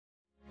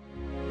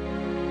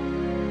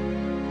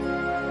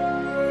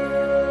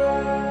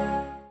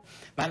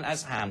من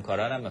از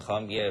همکارانم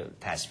میخوام یه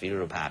تصویر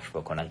رو پخش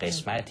بکنم،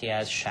 قسمتی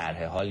از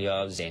شرح حال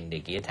یا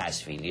زندگی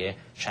تصویری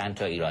چند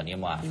تا ایرانی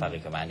موفقی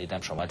که من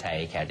دیدم شما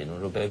تهیه کردین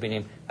اون رو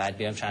ببینیم، بعد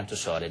بیام چند تا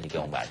سوال دیگه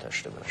اون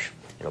برداشته باشیم،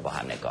 این رو با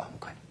هم نگاه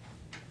میکنیم.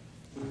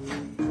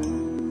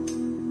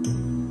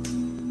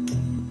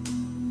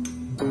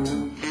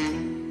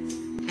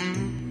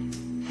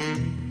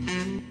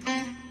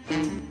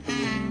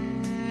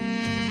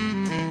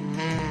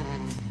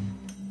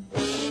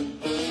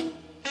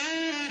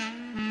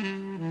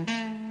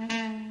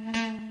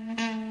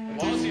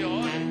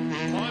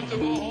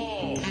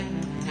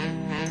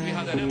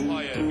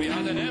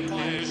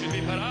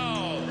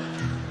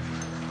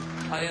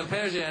 I am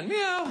Persian.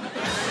 Meow.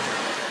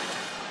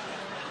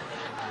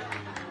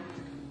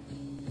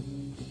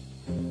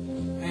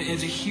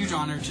 It's a huge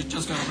honor to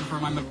just open for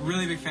him. I'm a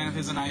really big fan of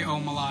his and I owe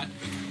him a lot.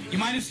 You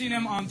might have seen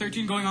him on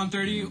 13 Going on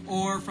 30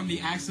 or from the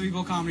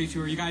Accidental Comedy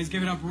Tour. You guys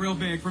give it up real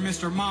big for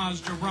Mr. Maz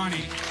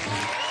Jobrani.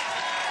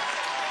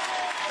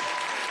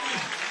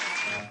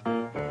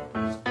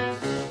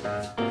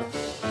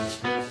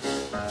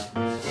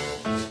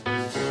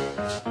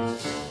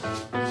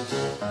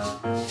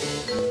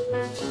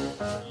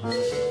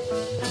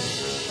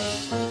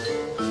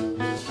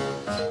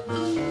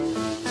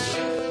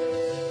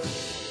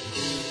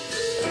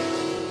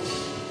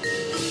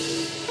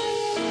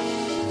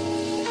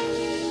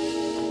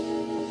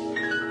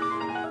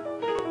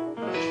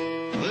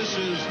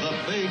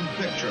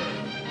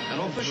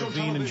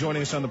 And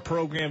joining us on the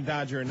program,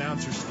 Dodger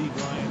announcer Steve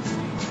Ryan.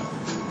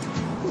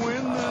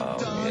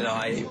 You know,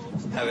 I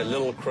have a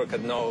little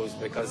crooked nose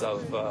because of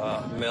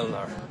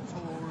Milner.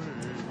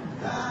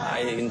 I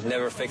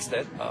never fixed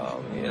it.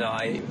 You know,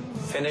 I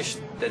finished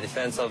the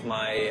defense of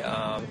my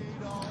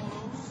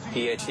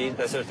PhD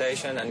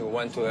dissertation and we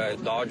went to a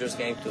Dodgers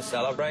game to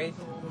celebrate.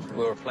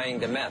 We were playing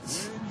the Mets.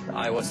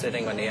 I was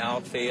sitting on the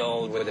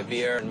outfield with a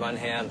beer in one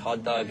hand, hot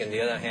dog in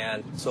the other hand.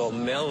 So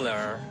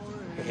Milner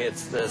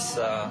hits this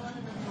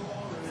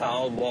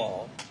foul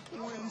ball,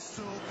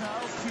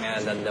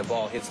 and then the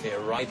ball hits me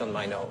right on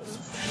my nose.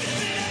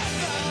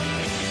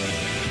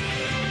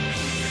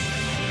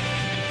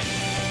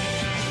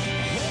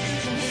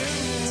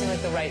 It seemed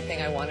like the right thing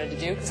I wanted to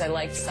do because I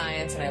liked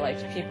science and I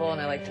liked people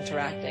and I liked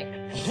interacting.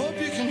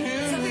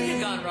 Something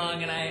had gone wrong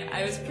and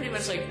I was pretty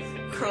much like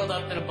curled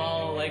up in a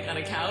ball like on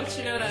a couch,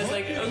 you know, and I was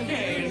like,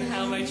 okay,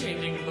 how am I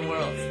changing the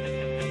world?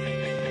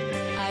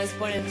 I was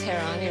born in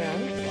Tehran,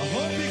 Iran.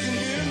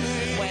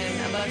 When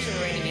a bunch of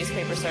Iranian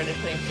newspapers started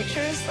putting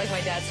pictures, like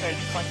my dad started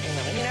collecting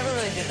them, and he never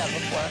really did that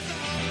before.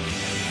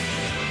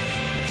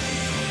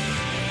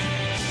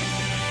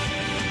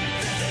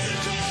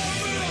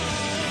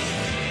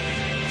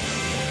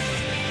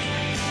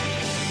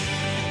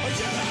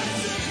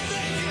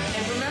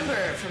 I remember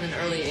from an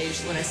early age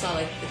when I saw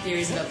like the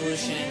theories of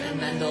evolution and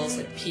Mendel's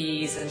like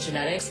P's and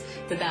genetics,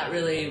 that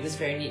really was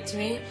very neat to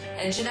me.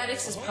 And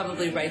genetics is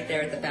probably right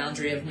there at the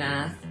boundary of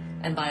math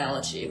and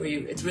biology, where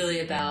it's really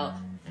about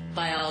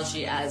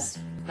biology as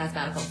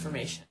mathematical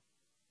information.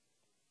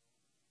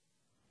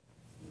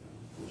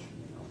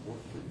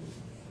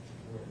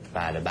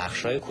 بله،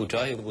 بخشای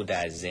کوتاهی بود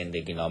از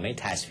زندگی نامه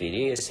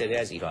تصویری یه سری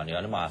از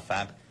ایرانیان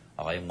موفق،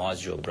 آقای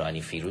ماز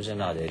جبرانی، فیروز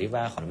نادری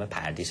و خانم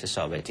پردیس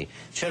ثابتی.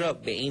 چرا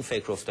به این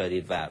فکر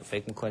افتادید و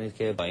فکر میکنید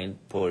که با این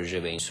پروژه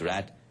به این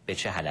صورت به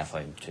چه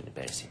هدفهایی میتونید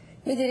برسید؟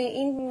 میدونی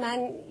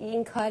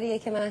این کاریه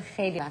که من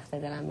خیلی وقت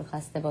دلم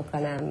میخواسته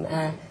بکنم،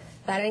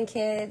 برای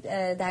اینکه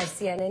در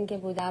CNN که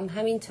بودم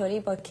همینطوری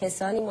با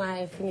کسانی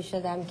معرفی می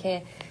شدم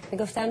که می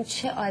گفتم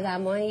چه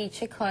آدمایی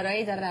چه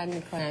کارایی دارن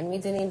میکنن،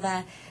 میدونین،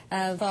 و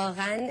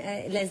واقعا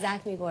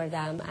لذت می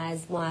بردم از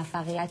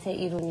موفقیت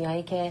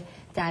ایرانیایی که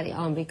در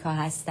آمریکا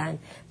هستن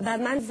و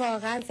من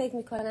واقعا فکر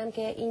می کنم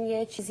که این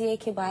یه چیزیه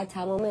که باید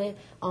تمام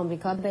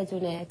آمریکا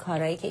بدونه،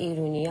 کارهایی که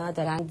ایرانی‌ها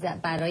دارن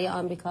برای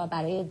آمریکا،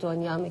 برای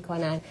دنیا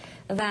میکنن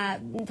و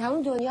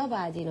تمام دنیا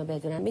باید اینو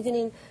بدونن.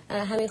 میدونین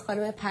همین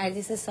خانم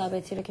پردیس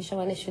ثابتی رو که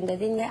شما نشون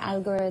دادین یه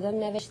الگوریتم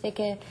نوشته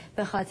که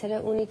به خاطر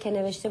اونی که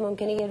نوشته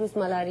ممکنه یه روز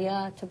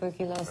مالاریا،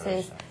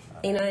 توبرکولوسیس،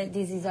 اینا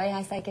دیزیزایی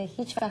هستن که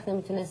هیچ وقت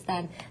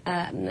نمیتونستن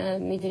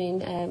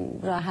میدونین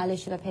راه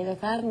حلش رو پیدا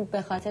کنن،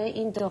 به خاطر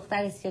این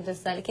دختر 32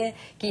 ساله که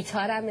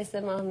گیتار هم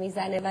مثل ماه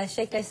میزنه و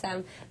شکلش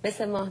هم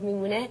مثل ماه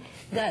میمونه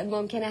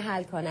ممکنه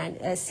حل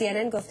کنن.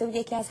 CNN گفته بود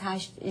یکی از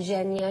 8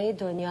 ژنیای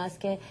دنیاست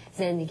که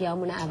زندگی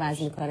همون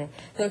عوض میکنه.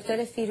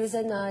 دکتر فیروز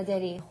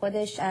نادری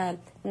خودش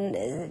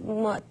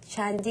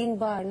چندین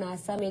بار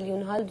ناسا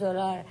میلیون ها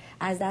دلار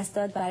از دست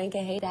داد برای اینکه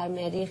هی در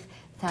مریخ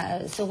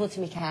سقوط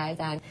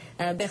میکردن،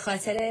 به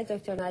خاطر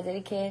دکتر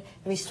نادری که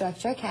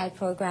ریستراکچر کرد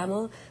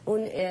پروگرامو،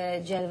 اون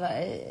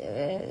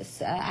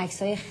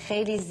عکسای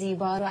خیلی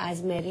زیبا رو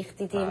از مریخ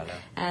دیدیم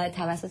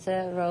توسط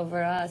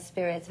روورا،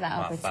 سپیریت و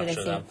اپورتونیتی.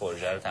 موفق شدن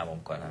پروژه رو تموم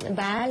کنن.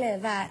 بله،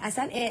 و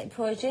اصلا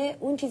پروژه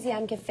اون چیزی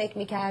هم که فکر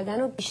میکردن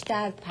رو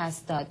بیشتر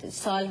پس داد.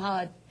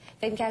 سالها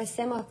فکر کرد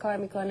 3 ماه کار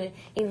میکنه.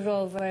 این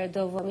روور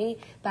دومی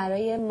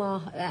برای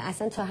ماه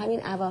اصلا تا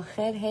همین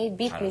اواخر هی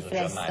بیت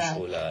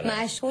میفرستاد،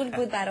 مشغول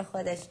بود برای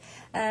خودش.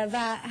 و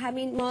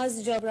همین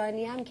ماز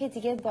جبرانی هم که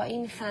دیگه با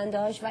این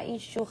خندهاش و این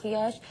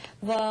شوخیاش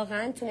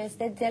واقعا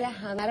تونسته دل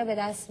همه رو به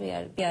دست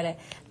بیاره.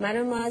 من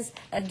و ماز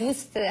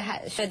دوست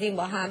شدیم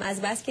با هم،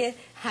 از بس که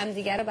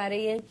همدیگر رو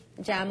برای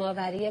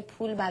جمع‌آوری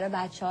پول برای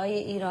بچه‌های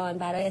ایران،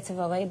 برای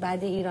اتفاقای بد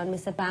ایران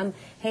مثل بم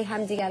هی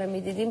همدیگر رو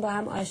می‌دیدیم، با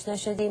هم آشنا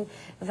شدیم.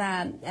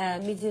 و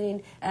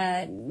می‌دونین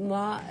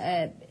ما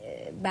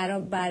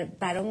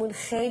برامون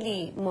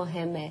خیلی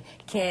مهمه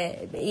که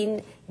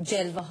این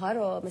جلوه ها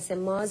رو مثل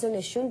ماز رو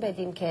نشون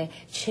بدیم که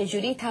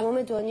چجوری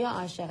تمام دنیا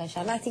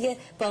عاشقشن. وقتی که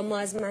با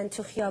ماز من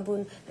تو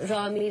خیابون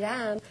راه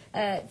میرم،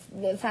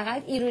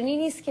 فقط ایرانی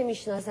نیست که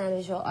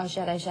میشناسنش و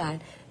عاشقشن،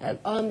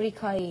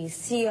 آمریکایی،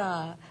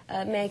 سیاه،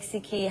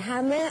 مکزیکی،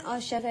 همه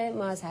عاشق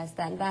ماز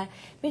هستن. و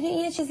میدونی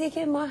یه چیزی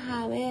که ما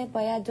همه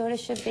باید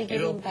دورش رو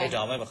بگیریم.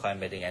 ادامه میخوایم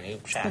بدیم، یعنی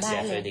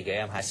شخصیت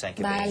دیگه هم هستن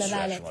که به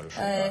شما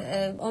روشون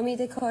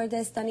امید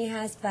کردستانی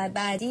هست و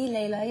بعدی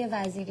لیلای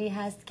وزیری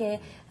هست که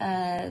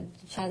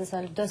چند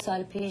سال 2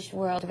 سال پیش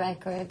ورلد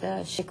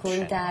رکورد شکون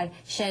در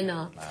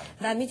شنا.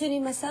 و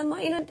میدونیم مثلا ما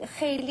اینو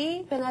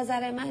خیلی به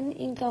نظر من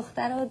این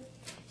دختر رو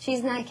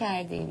چیز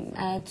نکردیم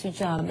تو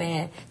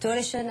جامعه،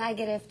 دورش رو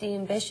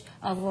نگرفتیم، بهش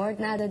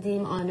آوارد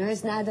ندادیم،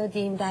 آنرز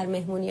ندادیم در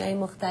مهمونی های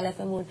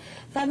مختلفمون.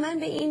 و من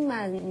به این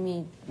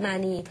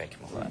معنی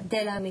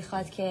دلم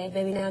میخواد که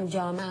ببینم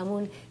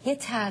جامعهمون یه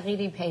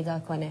تغییری پیدا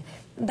کنه.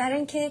 برای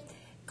اینکه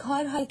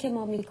کارهایی که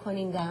ما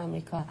میکنیم در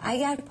آمریکا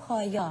اگر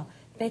پایا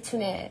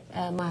بتونه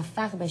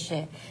موفق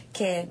بشه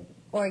که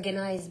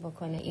ارگنایز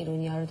بکنه،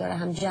 ایرانی‌ها رو داره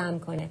هم جمع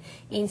کنه،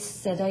 این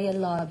صدای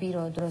لابی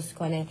رو درست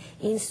کنه،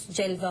 این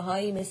جلوه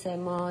هایی مثل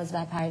ماز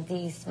و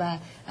پردیس و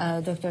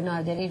دکتر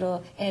نادری رو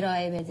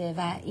ارائه بده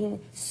و این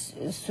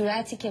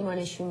صورتی که ما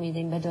نشون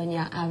میدیم به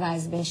دنیا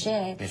عوض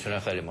بشه، میتونه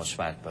خیلی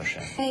مثبت باشه.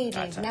 خیلی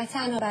نه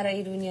تنها برای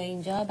ایرانی‌ها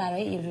اینجا،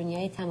 برای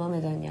ایرانی‌های تمام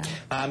دنیا.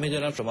 من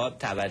میدونم شما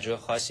توجه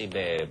خاصی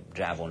به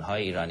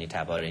جوان‌های ایرانی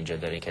تبار اینجا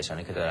دارین،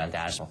 کسانی که دارن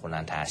درس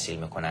میخونن، تحصیل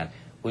میکنن.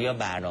 گویا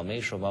برنامه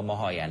شما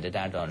ماه آینده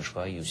در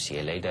دانشگاه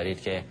UCLA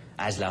دارید که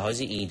از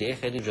لحاظ ایده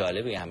خیلی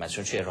جالبی هم هست،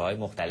 چون چهره‌های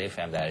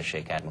مختلفی هم در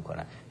شرکت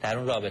میکنن. در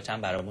اون رابطه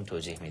هم برامون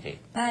توضیح میدید؟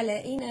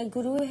 بله، این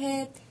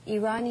گروه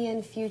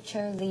Iranian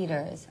Future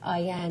Leaders،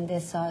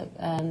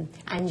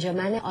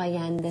 انجمن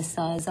آینده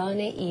سازان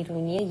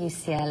ایرانی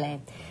UCLA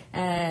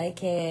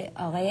که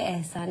آقای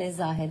احسان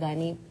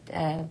زاهدانی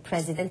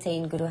پرزیدنت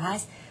این گروه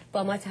هست،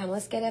 با ما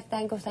تماس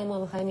گرفتن، گفتن ما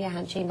میخوایم یه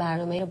همچین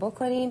برنامه رو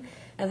بکنیم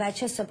و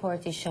چه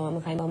سپورتی شما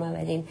میخوایم با ما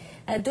بدین.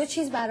 2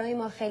 چیز برای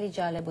ما خیلی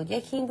جالب بود.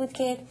 یکی این بود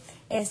که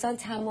احسان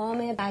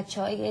تمام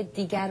بچهای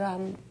دیگر رو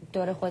هم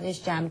دور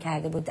خودش جمع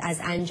کرده بود از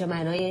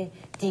انجمنهای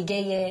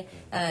دیگه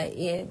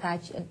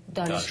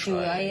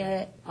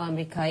دانشجوهای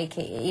آمریکایی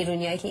که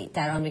ایرانیایی که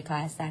در آمریکا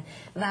هستن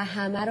و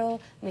همه رو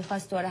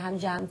میخواست دور هم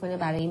جمع کنه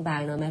برای این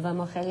برنامه و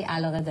ما خیلی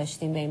علاقه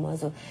داشتیم به این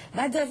موضوع.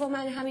 و دوما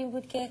همین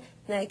بود که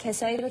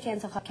کسایی رو که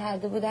انتخاب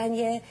کرده بودن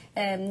یه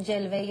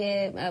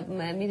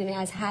جلوه میدونی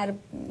از هر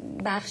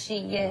بخشی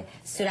یه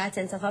صورت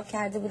انتخاب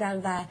کرده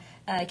بودن و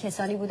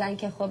کسانی بودن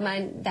که خب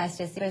من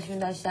دسترسی بهشون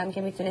داشتم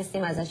که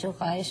میتونستیم ازشون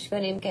خواهش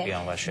کنیم که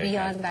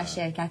بیان و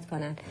شرکت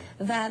کنن.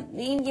 و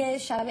این یه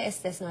شب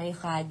استثنایی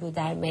خواهد بود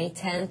در می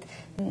 10th.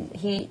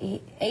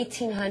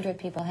 1800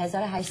 people،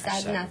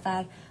 1800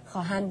 نفر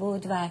خواهند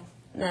بود و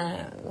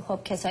خب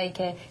کسایی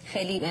که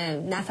خیلی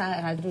نه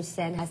فقط رو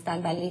سن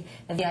هستن ولی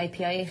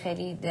VIP های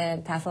خیلی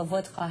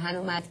تفاوت خواهند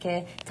اومد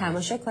که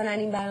تماشا کنن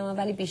این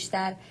برنامه، ولی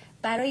بیشتر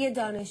برای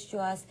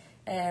دانشجوهاست.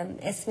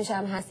 اسمش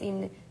هم هست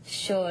این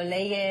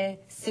شعله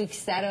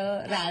سوکسه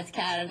رو رد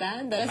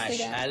کردن، درست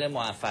میگم؟ مشعل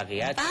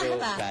موفقیت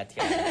رو رد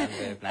کردن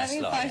به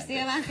نسل آینده.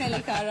 فارسی من خیلی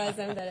کار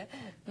لازم داره.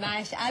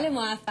 مشعل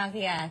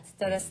موفقیت،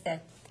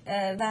 درسته.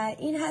 و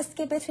این هست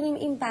که بتونیم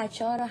این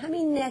بچه ها رو،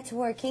 همین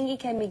نتورکینگی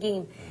که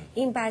میگیم،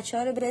 این بچه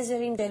ها رو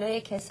بذاریم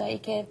جلوی کسایی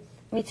که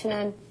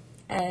میتونن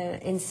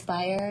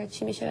اینسپایر،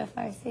 چی میشه به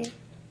فارسی؟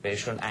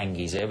 بهشون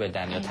انگیزه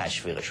بدن یا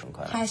تشویقشون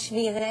کنن.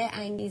 تشویق،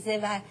 انگیزه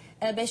و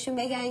بهشون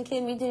بگن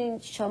که میدونین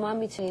شما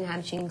میتونین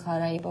همچین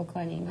کارایی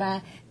بکنین و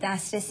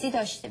دسترسی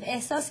داشته،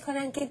 احساس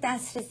کنن که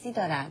دسترسی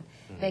دارن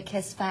به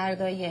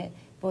فردای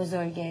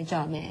بزرگ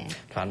جامعه.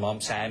 ما هم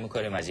سعی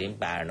میکنیم از این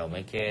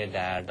برنامه که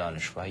در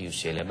دانشگاه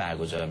UCLA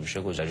برگزار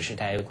میشه گزارشی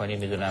تهیه کنیم.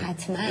 میدونم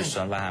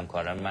دوستان و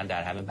همکاران من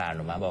در همین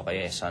برنامه با آقای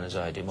احسان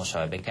زاهدی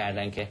مصاحبه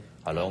کردن که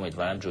حالا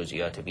امیدوارم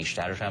جزئیات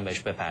بیشترش هم بهش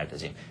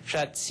بپردازیم.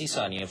 شاید 30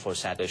 ثانیه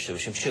فرصت داشته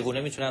باشیم.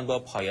 چگونه میتونن با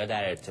پایا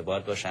در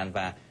ارتباط باشن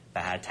و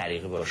به هر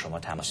طریقی با شما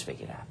تماس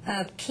بگیرن؟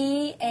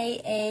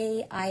 PAAIA.org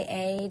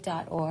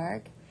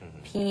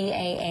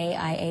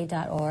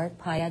PAAIA.org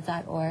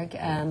پایا.org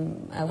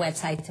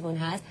وبسایتمون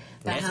هست.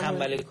 نت هم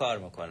ولی کار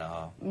میکنه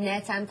ها.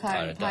 نت هم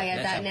کار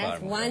پایا.net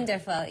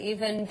wonderful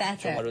even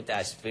better. شما رو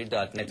تصویر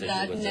 .net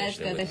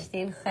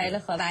گذاشتین، خیلی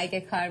خوب.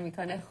 اگه کار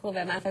میکنه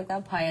خوبه. من فکر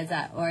کنم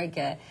پایا.org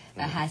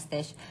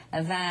هستش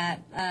و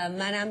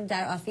منم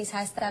در آفیس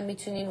هستم،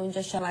 میتونین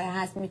اونجا شماره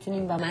هست،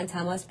 میتونین با من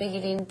تماس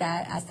بگیرین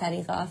از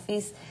طریق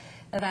آفیس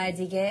و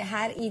دیگه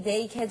هر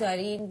ایده‌ای که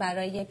دارین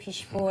برای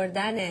پیش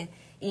بردن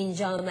این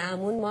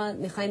جامعهمون ما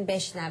میخوایم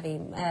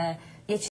بشنویم.